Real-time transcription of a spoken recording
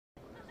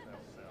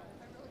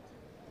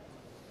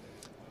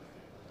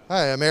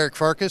Hi, I'm Eric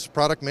Farkas,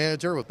 Product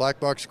Manager with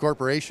Blackbox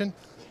Corporation.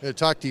 I'm going to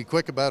talk to you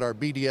quick about our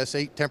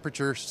BDS-8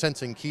 temperature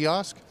sensing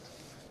kiosk.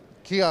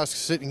 Kiosk is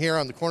sitting here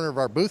on the corner of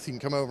our booth. You can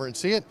come over and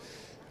see it.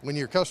 When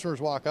your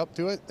customers walk up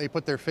to it, they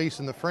put their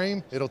face in the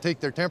frame. It'll take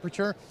their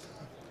temperature.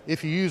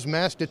 If you use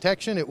mask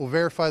detection, it will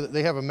verify that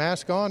they have a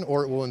mask on,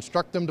 or it will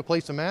instruct them to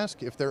place a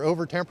mask. If they're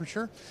over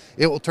temperature,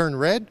 it will turn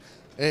red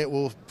and it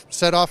will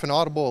set off an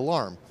audible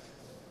alarm.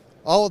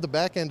 All of the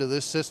back end of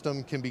this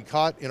system can be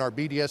caught in our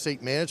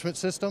BDS-8 management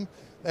system.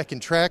 That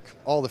can track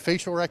all the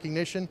facial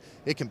recognition.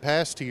 It can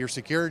pass to your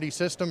security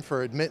system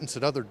for admittance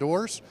at other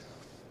doors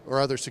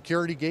or other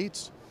security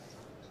gates.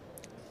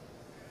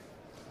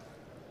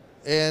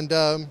 And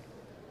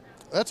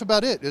that's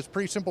about it. It's a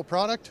pretty simple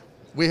product.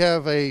 We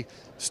have a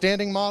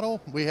standing model,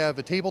 we have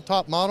a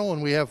tabletop model,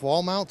 and we have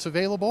wall mounts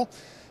available.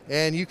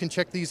 And you can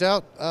check these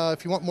out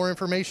if you want more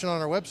information on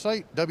our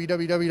website,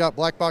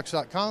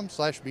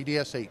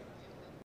 www.blackbox.com/BDS8.